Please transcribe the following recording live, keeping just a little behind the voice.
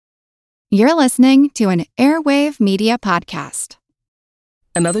You're listening to an Airwave Media Podcast.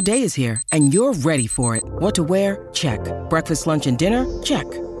 Another day is here, and you're ready for it. What to wear? Check. Breakfast, lunch, and dinner? Check.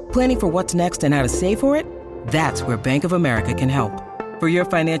 Planning for what's next and how to save for it? That's where Bank of America can help. For your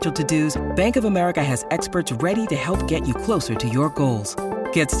financial to-dos, Bank of America has experts ready to help get you closer to your goals.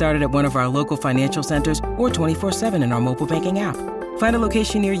 Get started at one of our local financial centers or 24/7 in our mobile banking app. Find a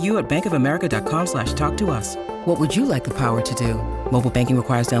location near you at bankofamerica.com/talktous. What would you like the power to do? Mobile banking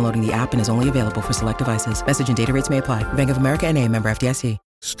requires downloading the app and is only available for select devices. Message and data rates may apply. Bank of America N.A., member FDIC.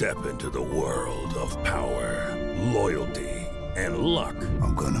 Step into the world of power, loyalty, and luck.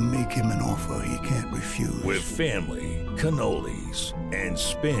 I'm gonna make him an offer he can't refuse. With family, cannolis, and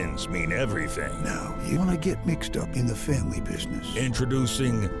spins mean everything. Now, you wanna get mixed up in the family business.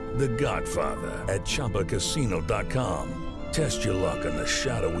 Introducing The Godfather at ChumbaCasino.com. Test your luck in the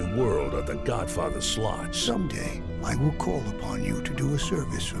shadowy world of The Godfather slot. Someday, I will call upon you to do a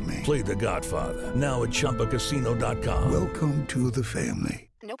service for me. Play The Godfather, now at ChumbaCasino.com. Welcome to the family.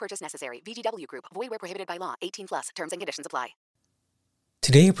 No purchase necessary. VGW Group. Void where prohibited by law. 18+. Terms and conditions apply.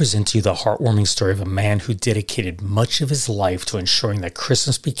 Today I present to you the heartwarming story of a man who dedicated much of his life to ensuring that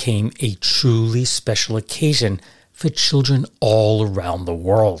Christmas became a truly special occasion for children all around the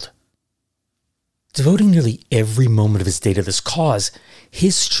world. Devoting nearly every moment of his day to this cause,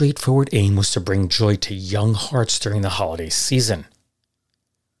 his straightforward aim was to bring joy to young hearts during the holiday season.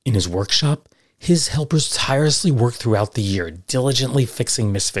 In his workshop, his helpers tirelessly worked throughout the year, diligently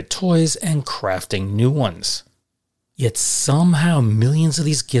fixing misfit toys and crafting new ones. Yet somehow millions of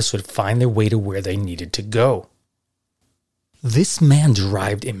these gifts would find their way to where they needed to go. This man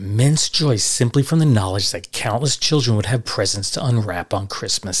derived immense joy simply from the knowledge that countless children would have presents to unwrap on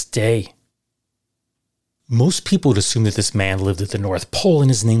Christmas Day. Most people would assume that this man lived at the North Pole and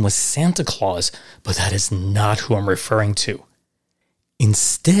his name was Santa Claus, but that is not who I'm referring to.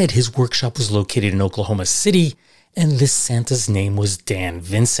 Instead, his workshop was located in Oklahoma City, and this Santa's name was Dan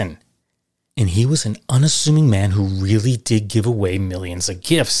Vinson. And he was an unassuming man who really did give away millions of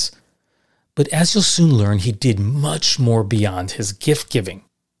gifts. But as you'll soon learn, he did much more beyond his gift giving.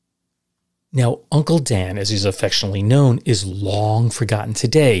 Now, Uncle Dan, as he's affectionately known, is long forgotten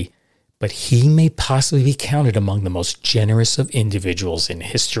today, but he may possibly be counted among the most generous of individuals in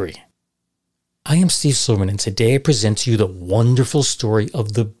history. I am Steve Silverman, and today I present to you the wonderful story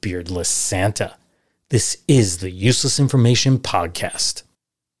of the Beardless Santa. This is the Useless Information Podcast.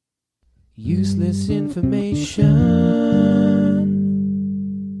 Useless information.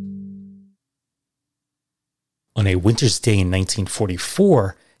 On a winter's day in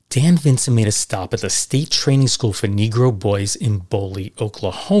 1944, Dan Vinson made a stop at the State Training School for Negro Boys in Boley,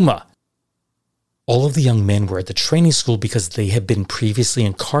 Oklahoma. All of the young men were at the training school because they had been previously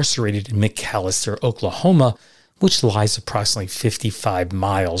incarcerated in McAlester, Oklahoma, which lies approximately 55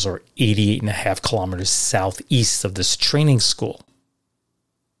 miles or 88.5 kilometers southeast of this training school.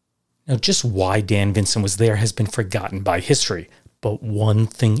 Now, just why Dan Vinson was there has been forgotten by history, but one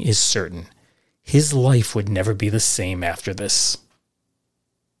thing is certain. His life would never be the same after this.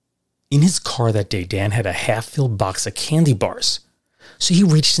 In his car that day, Dan had a half-filled box of candy bars. So he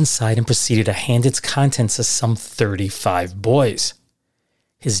reached inside and proceeded to hand its contents to some 35 boys.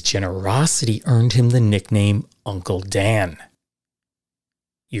 His generosity earned him the nickname Uncle Dan.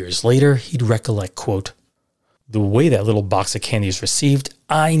 Years later, he'd recollect, quote, "The way that little box of candy is received,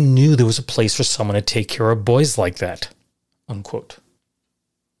 I knew there was a place for someone to take care of boys like that," unquote.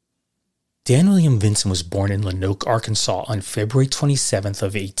 Dan William Vinson was born in Lanoke, Arkansas on February 27th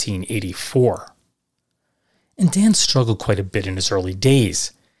of 1884. And Dan struggled quite a bit in his early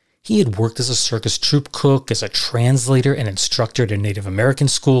days. He had worked as a circus troupe cook, as a translator and instructor at a Native American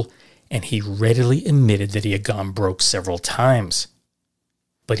school, and he readily admitted that he had gone broke several times.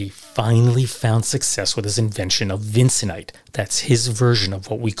 But he finally found success with his invention of Vinsonite. That's his version of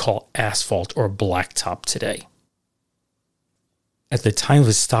what we call asphalt or blacktop today. At the time of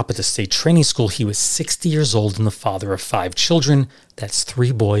his stop at the state training school, he was 60 years old and the father of 5 children. That's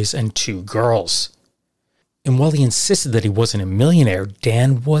 3 boys and 2 girls. And while he insisted that he wasn't a millionaire,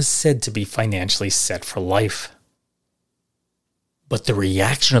 Dan was said to be financially set for life. But the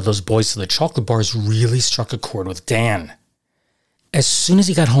reaction of those boys to the chocolate bars really struck a chord with Dan. As soon as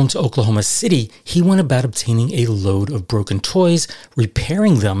he got home to Oklahoma City, he went about obtaining a load of broken toys,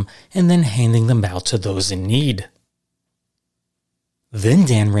 repairing them, and then handing them out to those in need. Then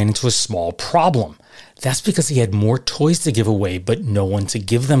Dan ran into a small problem. That's because he had more toys to give away, but no one to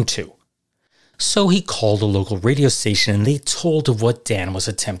give them to. So he called a local radio station and they told of what Dan was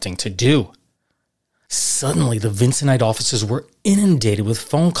attempting to do. Suddenly, the Vinsonite offices were inundated with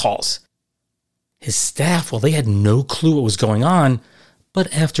phone calls. His staff, well, they had no clue what was going on,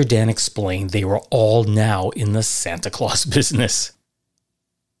 But after Dan explained, they were all now in the Santa Claus business.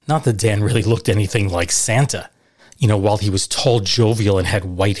 Not that Dan really looked anything like Santa. While he was tall, jovial, and had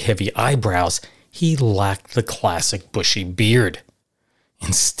white, heavy eyebrows, he lacked the classic bushy beard.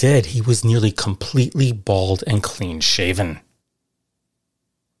 Instead, he was nearly completely bald and clean-shaven.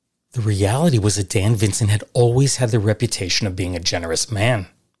 The reality was that Dan Vincent had always had the reputation of being a generous man.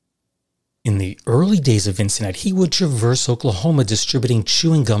 In the early days of Vincent, he would traverse Oklahoma distributing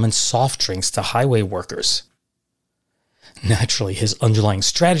chewing gum and soft drinks to highway workers. Naturally, his underlying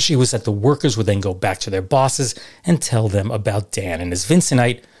strategy was that the workers would then go back to their bosses and tell them about Dan and his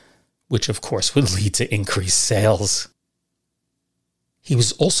Vincentite, which of course would lead to increased sales. He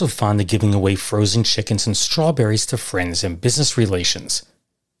was also fond of giving away frozen chickens and strawberries to friends and business relations.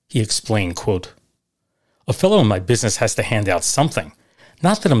 He explained, quote, "A fellow in my business has to hand out something.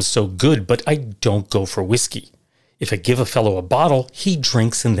 Not that I'm so good, but I don't go for whiskey. If I give a fellow a bottle, he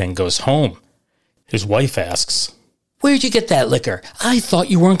drinks and then goes home. His wife asks, 'Where'd you get that liquor? I thought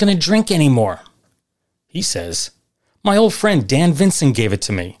you weren't going to drink anymore.' He says, 'My old friend Dan Vincent gave it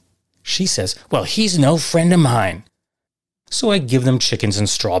to me.' She says, 'Well, he's no friend of mine.' So I give them chickens and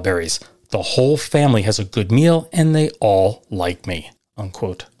strawberries. The whole family has a good meal and they all like me."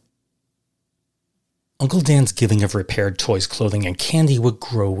 Unquote. Uncle Dan's giving of repaired toys, clothing, and candy would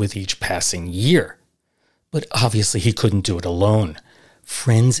grow with each passing year. But obviously he couldn't do it alone.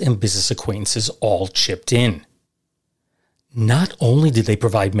 Friends and business acquaintances all chipped in. Not only did they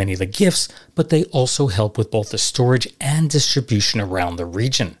provide many of the gifts, but they also helped with both the storage and distribution around the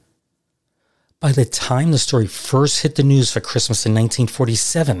region. By the time the story first hit the news for Christmas in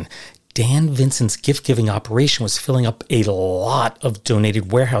 1947, Dan Vincent's gift-giving operation was filling up a lot of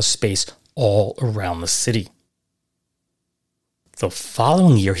donated warehouse space all around the city. The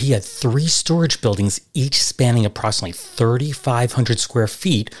following year, he had 3 storage buildings, each spanning approximately 3,500 square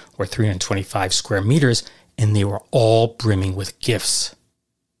feet, or 325 square meters, and they were all brimming with gifts.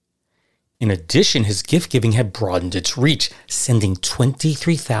 In addition, his gift-giving had broadened its reach, sending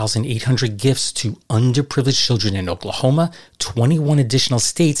 23,800 gifts to underprivileged children in Oklahoma, 21 additional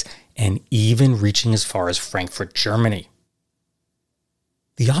states, and even reaching as far as Frankfurt, Germany.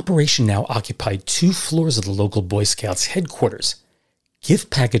 The operation now occupied 2 floors of the local Boy Scouts headquarters. Gift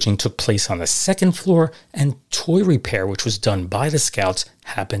packaging took place on the 2nd floor, and toy repair, which was done by the Scouts,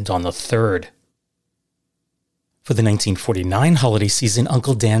 happened on the 3rd. For the 1949 holiday season,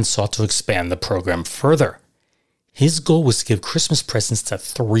 Uncle Dan sought to expand the program further. His goal was to give Christmas presents to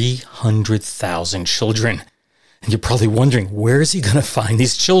 300,000 children. And you're probably wondering, where is he going to find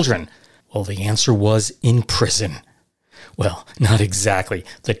these children? Well, the answer was in prison. Well, not exactly.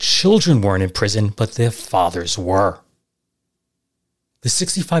 The children weren't in prison, but their fathers were. The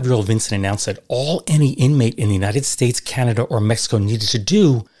 65-year-old Vincent announced that all any inmate in the United States, Canada, or Mexico needed to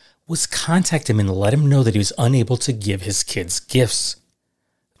do was contact him and let him know that he was unable to give his kids gifts.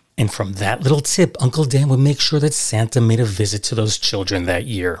 And from that little tip, Uncle Dan would make sure that Santa made a visit to those children that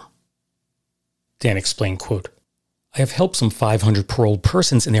year. Dan explained, quote, "I have helped some 500 paroled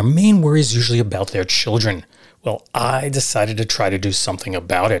persons, and their main worry is usually about their children. Well, I decided to try to do something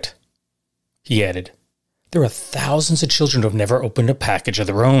about it." He added, "There are thousands of children who have never opened a package of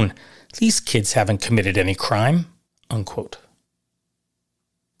their own. These kids haven't committed any crime." Unquote.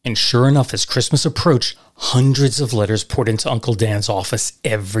 And sure enough, as Christmas approached, hundreds of letters poured into Uncle Dan's office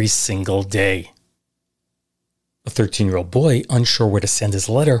every single day. A 13-year-old boy, unsure where to send his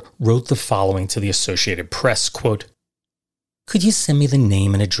letter, wrote the following to the Associated Press, quote, "Could you send me the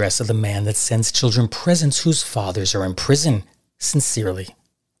name and address of the man that sends children presents whose fathers are in prison? Sincerely."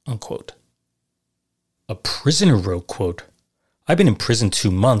 Unquote. A prisoner wrote, quote, "I've been in prison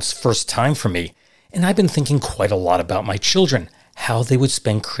 2 months, first time for me, and I've been thinking quite a lot about my children, how they would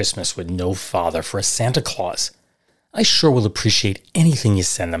spend Christmas with no father for a Santa Claus. I sure will appreciate anything you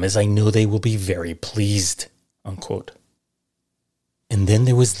send them, as I know they will be very pleased." Unquote. And then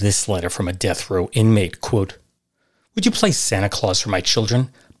there was this letter from a death row inmate, quote, "Would you play Santa Claus for my children?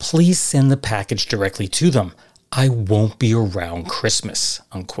 Please send the package directly to them. I won't be around Christmas."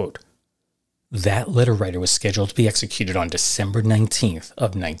 Unquote. That letter writer was scheduled to be executed on December 19th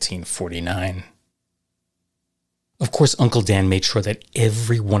of 1949. Of course, Uncle Dan made sure that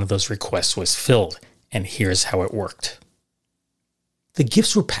every one of those requests was filled, and here's how it worked. The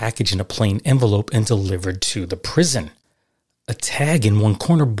gifts were packaged in a plain envelope and delivered to the prison. A tag in one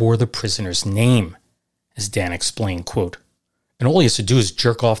corner bore the prisoner's name. As Dan explained, quote, "And all he has to do is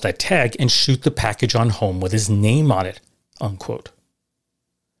jerk off that tag and shoot the package on home with his name on it." Unquote.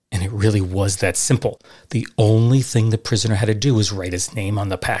 And it really was that simple. The only thing the prisoner had to do was write his name on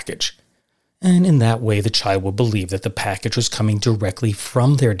the package. And in that way, the child would believe that the package was coming directly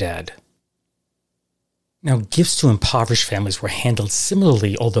from their dad. Now, gifts to impoverished families were handled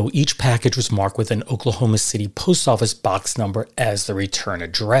similarly, although each package was marked with an Oklahoma City post office box number as the return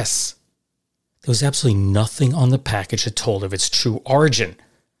address. There was absolutely nothing on the package that told of its true origin.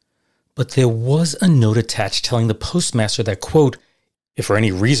 But there was a note attached telling the postmaster that, quote, if for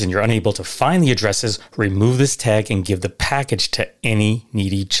any reason you're unable to find the addresses, remove this tag and give the package to any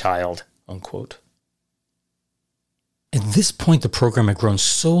needy child, unquote. At this point, the program had grown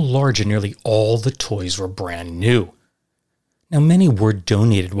so large and nearly all the toys were brand new. Now, many were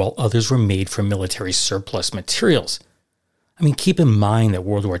donated while others were made from military surplus materials. I mean, keep in mind that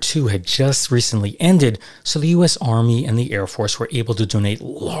World War II had just recently ended, so the U.S. Army and the Air Force were able to donate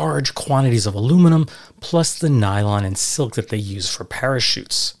large quantities of aluminum, plus the nylon and silk that they used for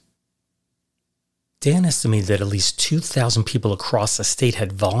parachutes. Dan estimated that at least 2,000 people across the state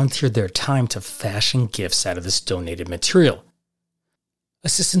had volunteered their time to fashion gifts out of this donated material.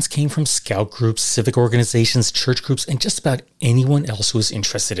 Assistance came from scout groups, civic organizations, church groups, and just about anyone else who was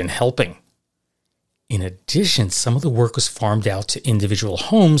interested in helping. In addition, some of the work was farmed out to individual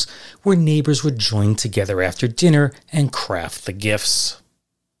homes where neighbors would join together after dinner and craft the gifts.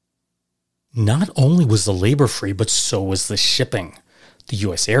 Not only was the labor free, but so was the shipping. The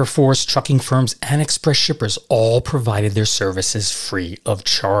U.S. Air Force, trucking firms, and express shippers all provided their services free of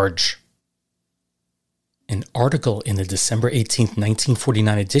charge. An article in the December 18,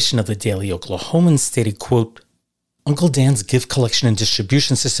 1949 edition of the Daily Oklahoman stated, quote, Uncle Dan's gift collection and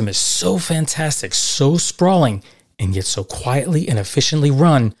distribution system is so fantastic, so sprawling, and yet so quietly and efficiently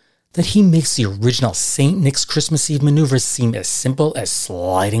run that he makes the original St. Nick's Christmas Eve maneuvers seem as simple as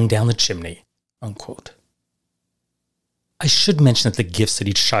sliding down the chimney, unquote. I should mention that the gifts that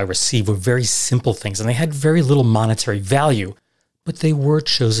each child received were very simple things and they had very little monetary value, but they were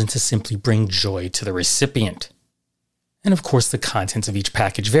chosen to simply bring joy to the recipient. And of course, the contents of each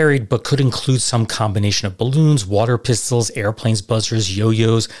package varied, but could include some combination of balloons, water pistols, airplanes, buzzers,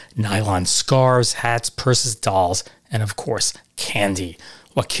 yo-yos, nylon scarves, hats, purses, dolls, and of course, candy.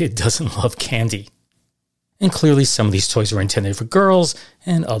 What kid doesn't love candy? And clearly some of these toys were intended for girls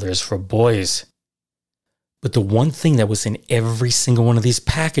and others for boys. But the one thing that was in every single one of these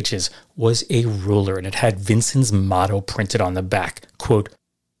packages was a ruler, and it had Vincent's motto printed on the back, quote,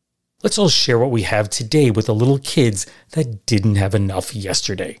 let's all share what we have today with the little kids that didn't have enough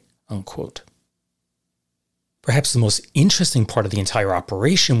yesterday, unquote. Perhaps the most interesting part of the entire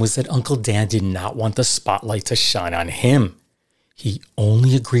operation was that Uncle Dan did not want the spotlight to shine on him. He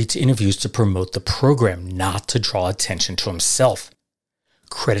only agreed to interviews to promote the program, not to draw attention to himself.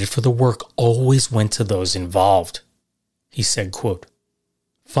 Credit for the work always went to those involved. He said, quote,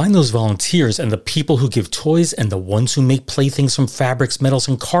 find those volunteers and the people who give toys and the ones who make playthings from fabrics, metals,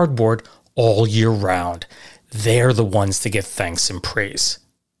 and cardboard all year round. They're the ones to get thanks and praise.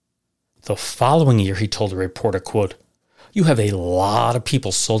 The following year, he told a reporter, quote, you have a lot of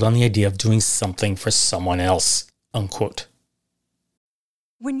people sold on the idea of doing something for someone else, unquote.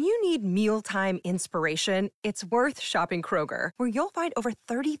 When you need mealtime inspiration, it's worth shopping Kroger, where you'll find over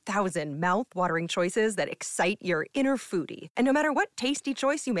 30,000 mouth-watering choices that excite your inner foodie. And no matter what tasty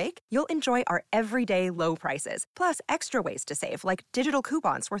choice you make, you'll enjoy our everyday low prices, plus extra ways to save, like digital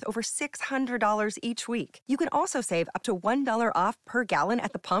coupons worth over $600 each week. You can also save up to $1 off per gallon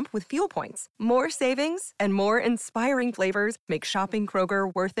at the pump with fuel points. More savings and more inspiring flavors make shopping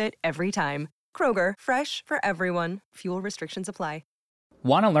Kroger worth it every time. Kroger, fresh for everyone. Fuel restrictions apply.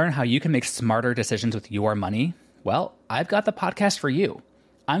 Want to learn how you can make smarter decisions with your money? Well, I've got the podcast for you.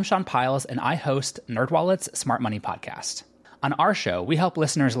 I'm Sean Piles, and I host NerdWallet's Smart Money Podcast. On our show, we help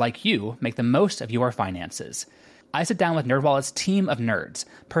listeners like you make the most of your finances. I sit down with NerdWallet's team of nerds,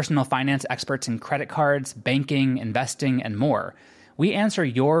 personal finance experts in credit cards, banking, investing, and more. We answer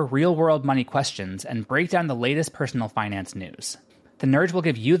your real-world money questions and break down the latest personal finance news. The nerds will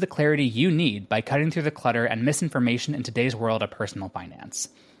give you the clarity you need by cutting through the clutter and misinformation in today's world of personal finance.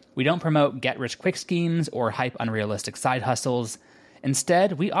 We don't promote get-rich-quick schemes or hype unrealistic side hustles.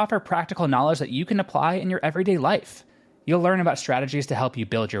 Instead, we offer practical knowledge that you can apply in your everyday life. You'll learn about strategies to help you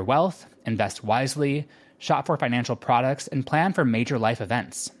build your wealth, invest wisely, shop for financial products, and plan for major life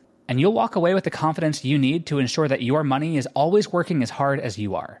events. And you'll walk away with the confidence you need to ensure that your money is always working as hard as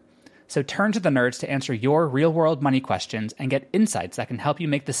you are. So turn to the nerds to answer your real-world money questions and get insights that can help you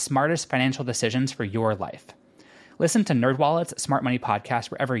make the smartest financial decisions for your life. Listen to NerdWallet's Smart Money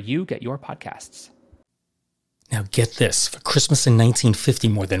Podcast wherever you get your podcasts. Now get this, for Christmas in 1950,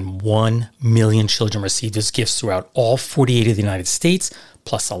 more than 1 million children received as gifts throughout all 48 of the United States,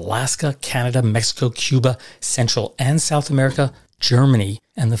 plus Alaska, Canada, Mexico, Cuba, Central and South America, Germany,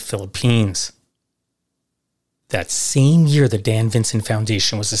 and the Philippines. That same year, the Dan Vincent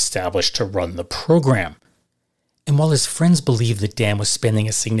Foundation was established to run the program. And while his friends believed that Dan was spending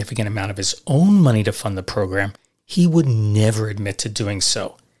a significant amount of his own money to fund the program, he would never admit to doing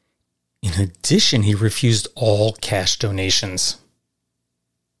so. In addition, he refused all cash donations.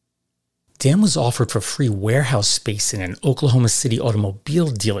 Dan was offered for free warehouse space in an Oklahoma City automobile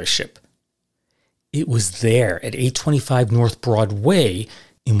dealership. It was there at 825 North Broadway,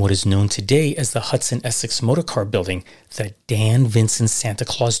 in what is known today as the Hudson Essex Motorcar Building, that Dan Vincent's Santa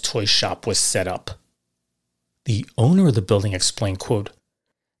Claus toy shop was set up. The owner of the building explained, quote,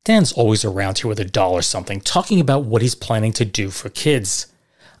 "Dan's always around here with $1 something, talking about what he's planning to do for kids.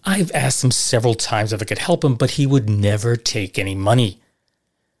 I've asked him several times if I could help him, but he would never take any money.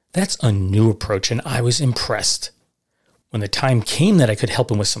 That's a new approach, and I was impressed. When the time came that I could help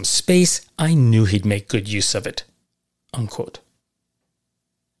him with some space, I knew he'd make good use of it." Unquote.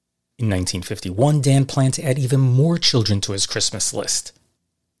 In 1951, Dan planned to add even more children to his Christmas list.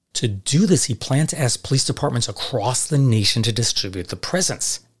 To do this, he planned to ask police departments across the nation to distribute the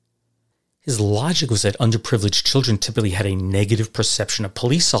presents. His logic was that underprivileged children typically had a negative perception of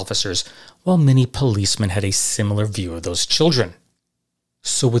police officers, while many policemen had a similar view of those children.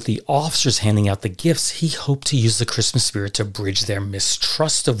 So with the officers handing out the gifts, he hoped to use the Christmas spirit to bridge their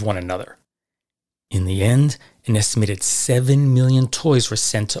mistrust of one another. In the end, an estimated 7 million toys were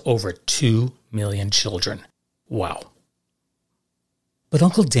sent to over 2 million children. Wow. But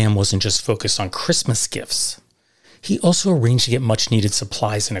Uncle Dan wasn't just focused on Christmas gifts. He also arranged to get much-needed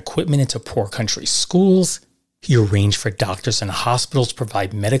supplies and equipment into poor country schools. He arranged for doctors and hospitals to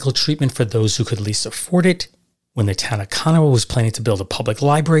provide medical treatment for those who could least afford it. When the town of Conover was planning to build a public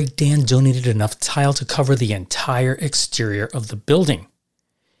library, Dan donated enough tile to cover the entire exterior of the building.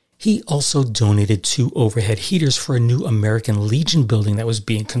 He also donated 2 overhead heaters for a new American Legion building that was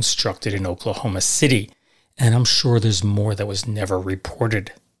being constructed in Oklahoma City, and I'm sure there's more that was never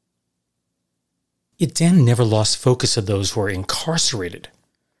reported. Yet Dan never lost focus of those who were incarcerated.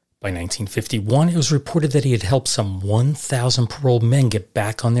 By 1951, it was reported that he had helped some 1,000 paroled men get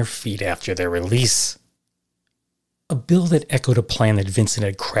back on their feet after their release. A bill that echoed a plan that Vincent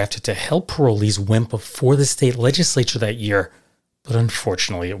had crafted to help parolees went before the state legislature that year, but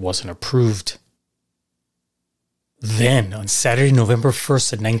unfortunately it wasn't approved. Then, on Saturday, November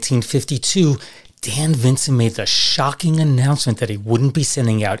 1st of 1952, Dan Vincent made the shocking announcement that he wouldn't be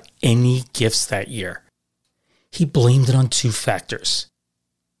sending out any gifts that year. He blamed it on 2 factors.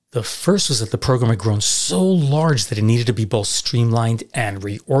 The first was that the program had grown so large that it needed to be both streamlined and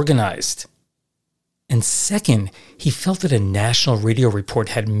reorganized. And second, he felt that a national radio report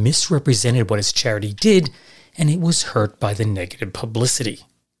had misrepresented what his charity did, and it was hurt by the negative publicity.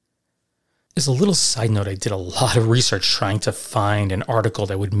 As a little side note, I did a lot of research trying to find an article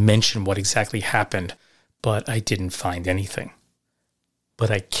that would mention what exactly happened, but I didn't find anything.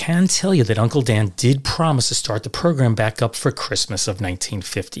 But I can tell you that Uncle Dan did promise to start the program back up for Christmas of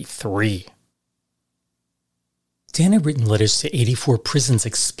 1953. Dan had written letters to 84 prisons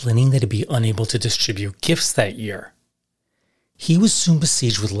explaining that he'd be unable to distribute gifts that year. He was soon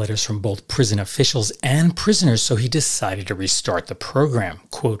besieged with letters from both prison officials and prisoners, so he decided to restart the program.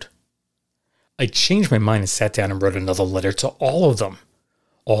 Quote, "I changed my mind and sat down and wrote another letter to all of them.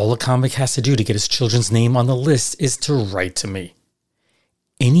 All a convict has to do to get his children's name on the list is to write to me.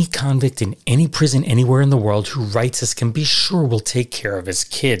 Any convict in any prison anywhere in the world who writes us can be sure we'll take care of his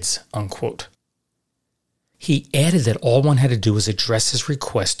kids." Unquote. He added that all one had to do was address his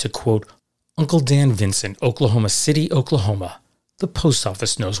request to, quote, "Uncle Dan Vincent, Oklahoma City, Oklahoma. The post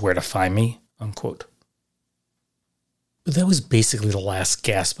office knows where to find me." Unquote. But that was basically the last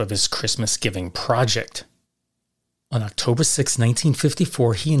gasp of his Christmas giving project. On October 6,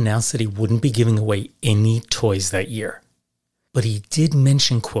 1954, he announced that he wouldn't be giving away any toys that year. But he did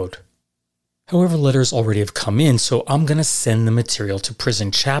mention, quote, "However, letters already have come in, so I'm going to send the material to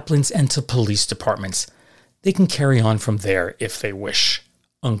prison chaplains and to police departments. They can carry on from there if they wish."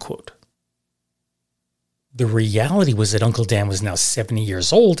 Unquote. The reality was that Uncle Dan was now 70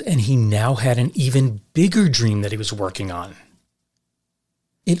 years old, and he now had an even bigger dream that he was working on.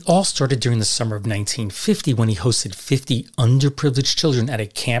 It all started during the summer of 1950 when he hosted 50 underprivileged children at a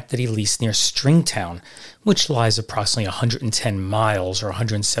camp that he leased near Stringtown, which lies approximately 110 miles or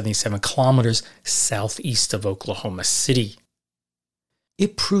 177 kilometers southeast of Oklahoma City.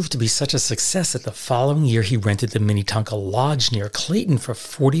 It proved to be such a success that the following year he rented the Minnetonka Lodge near Clayton for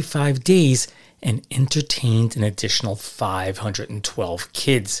 45 days and entertained an additional 512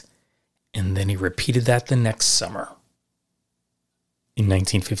 kids. And then he repeated that the next summer. In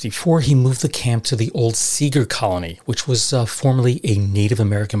 1954, he moved the camp to the old Seeger Colony, which was formerly a Native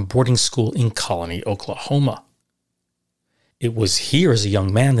American boarding school in Colony, Oklahoma. It was here as a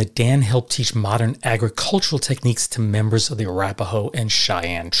young man that Dan helped teach modern agricultural techniques to members of the Arapaho and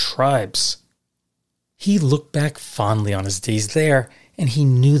Cheyenne tribes. He looked back fondly on his days there, and he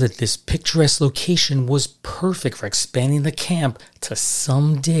knew that this picturesque location was perfect for expanding the camp to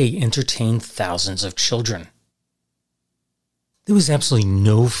someday entertain thousands of children. There was absolutely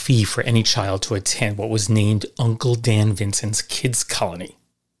no fee for any child to attend what was named Uncle Dan Vincent's Kids Colony.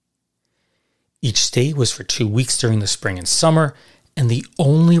 Each stay was for 2 weeks during the spring and summer, and the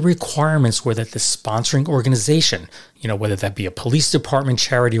only requirements were that the sponsoring organization, whether that be a police department,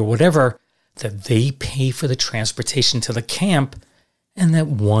 charity, or whatever, that they pay for the transportation to the camp, and that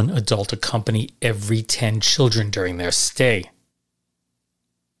one adult accompany every 10 children during their stay.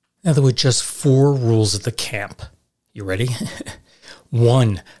 Now, there were just 4 rules at the camp. You ready?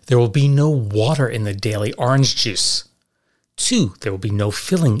 1, there will be no water in the daily orange juice. 2, there will be no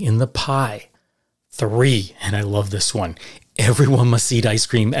filling in the pie. 3, and I love this one, everyone must eat ice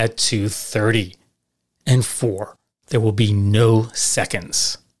cream at 2:30. And 4, there will be no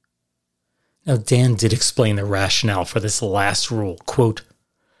seconds. Now, Dan did explain the rationale for this last rule. Quote,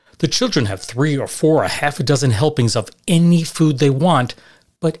 the children have 3 or 4 or half a dozen helpings of any food they want,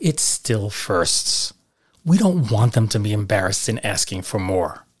 but it's still firsts. We don't want them to be embarrassed in asking for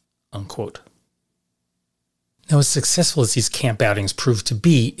more, unquote. Now, as successful as these camp outings proved to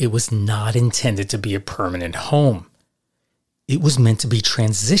be, it was not intended to be a permanent home. It was meant to be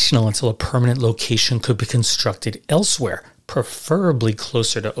transitional until a permanent location could be constructed elsewhere, preferably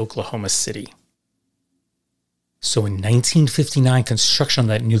closer to Oklahoma City. So in 1959, construction on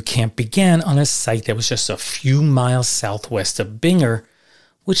that new camp began on a site that was just a few miles southwest of Binger,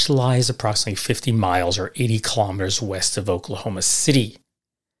 which lies approximately 50 miles or 80 kilometers west of Oklahoma City.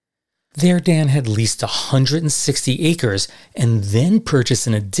 There, Dan had leased 160 acres and then purchased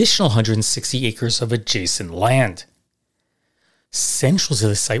an additional 160 acres of adjacent land. Central to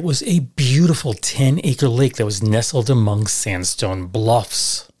the site was a beautiful 10-acre lake that was nestled among sandstone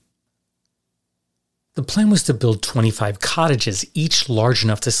bluffs. The plan was to build 25 cottages, each large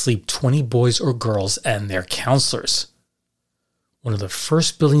enough to sleep 20 boys or girls and their counselors. One of the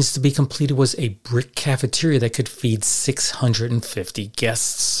first buildings to be completed was a brick cafeteria that could feed 650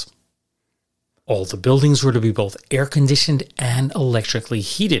 guests. All the buildings were to be both air-conditioned and electrically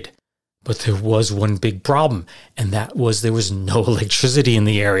heated. But there was one big problem, and that was there was no electricity in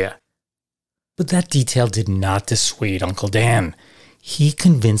the area. But that detail did not dissuade Uncle Dan. He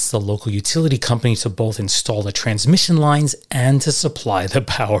convinced the local utility company to both install the transmission lines and to supply the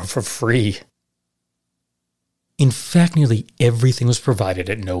power for free. In fact, nearly everything was provided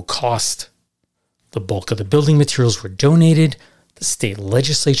at no cost. The bulk of the building materials were donated, the state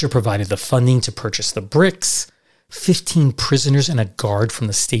legislature provided the funding to purchase the bricks, 15 prisoners and a guard from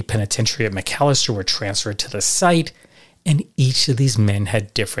the state penitentiary at McAllister were transferred to the site, and each of these men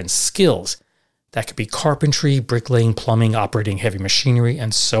had different skills. That could be carpentry, bricklaying, plumbing, operating heavy machinery,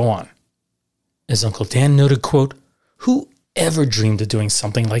 and so on. As Uncle Dan noted, quote, who ever dreamed of doing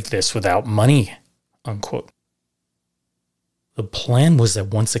something like this without money, unquote. The plan was that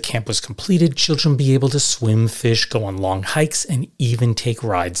once the camp was completed, children would be able to swim, fish, go on long hikes, and even take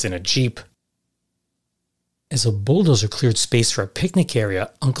rides in a Jeep. As a bulldozer cleared space for a picnic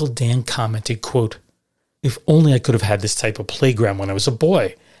area, Uncle Dan commented, quote, if only I could have had this type of playground when I was a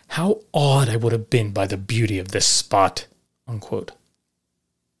boy. How awed I would have been by the beauty of this spot, unquote.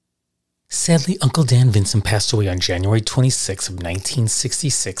 Sadly, Uncle Dan Vincent passed away on January 26 of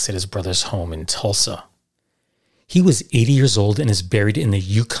 1966 at his brother's home in Tulsa. He was 80 years old and is buried in the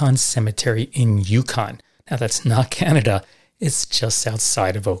Yukon Cemetery in Yukon. Now, that's not Canada. It's just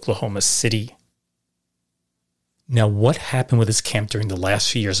outside of Oklahoma City. Now, what happened with his camp during the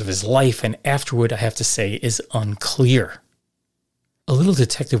last few years of his life and afterward, I have to say, is unclear. A little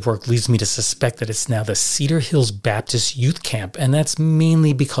detective work leads me to suspect that it's now the Cedar Hills Baptist Youth Camp, and that's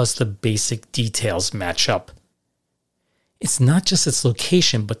mainly because the basic details match up. It's not just its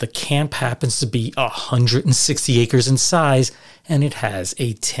location, but the camp happens to be 160 acres in size, and it has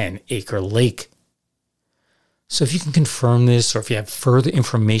a 10-acre lake. So if you can confirm this, or if you have further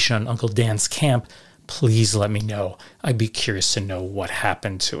information on Uncle Dan's camp, please let me know. I'd be curious to know what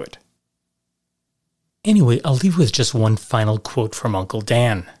happened to it. Anyway, I'll leave with just one final quote from Uncle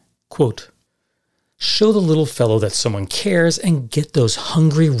Dan. Quote, show the little fellow that someone cares and get those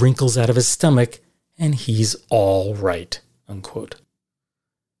hungry wrinkles out of his stomach, and he's all right, unquote.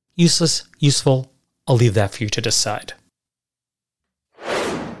 Useless, useful, I'll leave that for you to decide.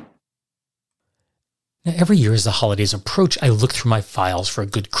 Now, every year as the holidays approach, I look through my files for a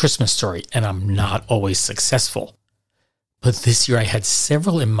good Christmas story, and I'm not always successful. But this year I had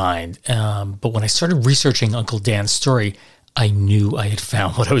several in mind, but when I started researching Uncle Dan's story, I knew I had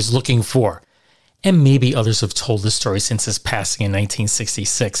found what I was looking for. And maybe others have told the story since his passing in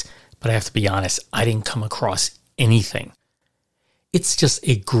 1966, but I have to be honest, I didn't come across anything. It's just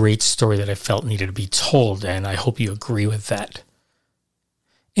a great story that I felt needed to be told, and I hope you agree with that.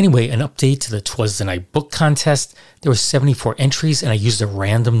 Anyway, an update to the 'Twas the Night book contest. There were 74 entries, and I used a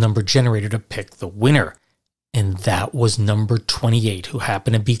random number generator to pick the winner. And that was number 28, who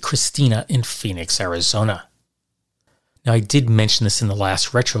happened to be Christina in Phoenix, Arizona. Now, I did mention this in the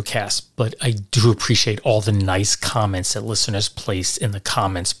last retrocast, but I do appreciate all the nice comments that listeners placed in the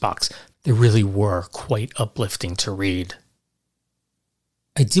comments box. They really were quite uplifting to read.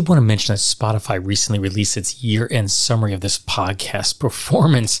 I did want to mention that Spotify recently released its year-end summary of this podcast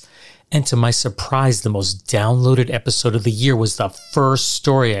performance, and to my surprise, the most downloaded episode of the year was the first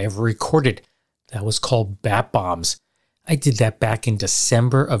story I ever recorded. That was called Bat Bombs. I did that back in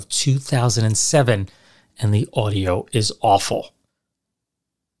December of 2007, and the audio is awful.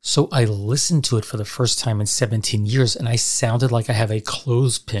 So I listened to it for the first time in 17 years, and I sounded like I have a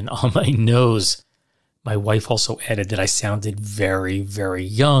clothespin on my nose. My wife also added that I sounded very, very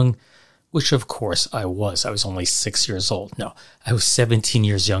young, which of course I was. I was only 6 years old. No, I was 17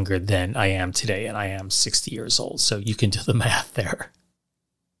 years younger than I am today, and I am 60 years old, so you can do the math there.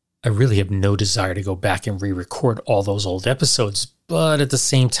 I really have no desire to go back and re-record all those old episodes, but at the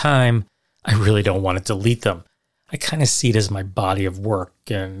same time, I really don't want to delete them. I kind of see it as my body of work,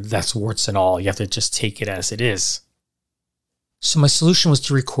 and that's warts and all. You have to just take it as it is. So my solution was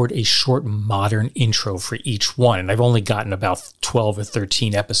to record a short modern intro for each one, and I've only gotten about 12 or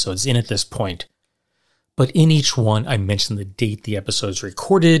 13 episodes in at this point. But in each one, I mentioned the date the episode was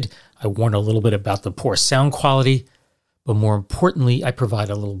recorded, I warn a little bit about the poor sound quality, but more importantly, I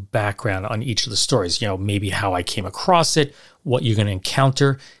provide a little background on each of the stories, maybe how I came across it, what you're going to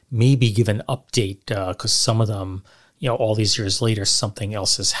encounter, maybe give an update, because some of them, all these years later, something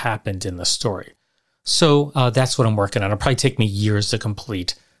else has happened in the story. So that's what I'm working on. It'll probably take me years to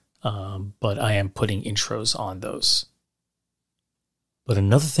complete, but I am putting intros on those. But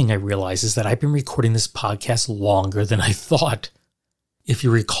another thing I realized is that I've been recording this podcast longer than I thought. If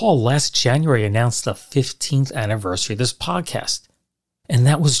you recall, last January I announced the 15th anniversary of this podcast. And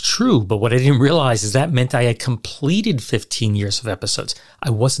that was true, but what I didn't realize is that meant I had completed 15 years of episodes.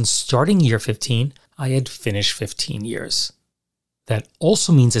 I wasn't starting year 15, I had finished 15 years. That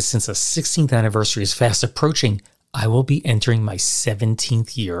also means that since the 16th anniversary is fast approaching, I will be entering my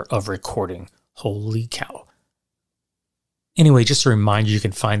 17th year of recording. Holy cow. Anyway, just a reminder, you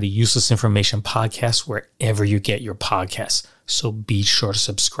can find the Useless Information Podcast wherever you get your podcasts, so be sure to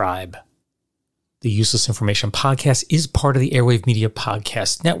subscribe. The Useless Information Podcast is part of the Airwave Media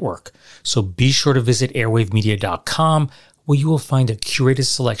Podcast Network, so be sure to visit airwavemedia.com, where you will find a curated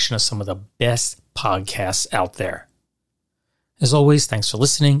selection of some of the best podcasts out there. As always, thanks for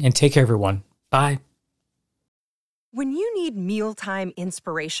listening, and take care, everyone. Bye. When you need mealtime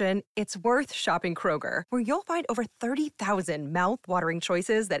inspiration, it's worth shopping Kroger, where you'll find over 30,000 mouth-watering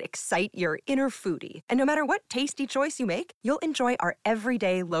choices that excite your inner foodie. And no matter what tasty choice you make, you'll enjoy our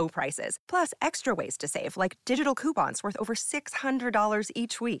everyday low prices, plus extra ways to save, like digital coupons worth over $600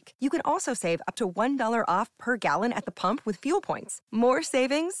 each week. You can also save up to $1 off per gallon at the pump with fuel points. More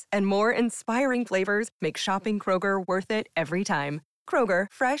savings and more inspiring flavors make shopping Kroger worth it every time. Kroger,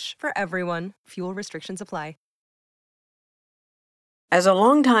 fresh for everyone. Fuel restrictions apply. As a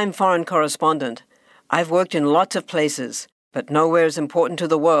longtime foreign correspondent, I've worked in lots of places, but nowhere as important to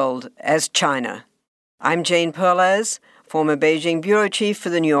the world as China. I'm Jane Perlez, former Beijing bureau chief for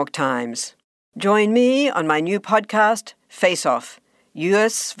the New York Times. Join me on my new podcast, Face Off,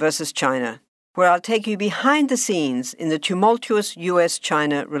 U.S. versus China, where I'll take you behind the scenes in the tumultuous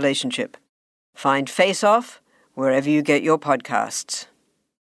U.S.-China relationship. Find Face Off wherever you get your podcasts.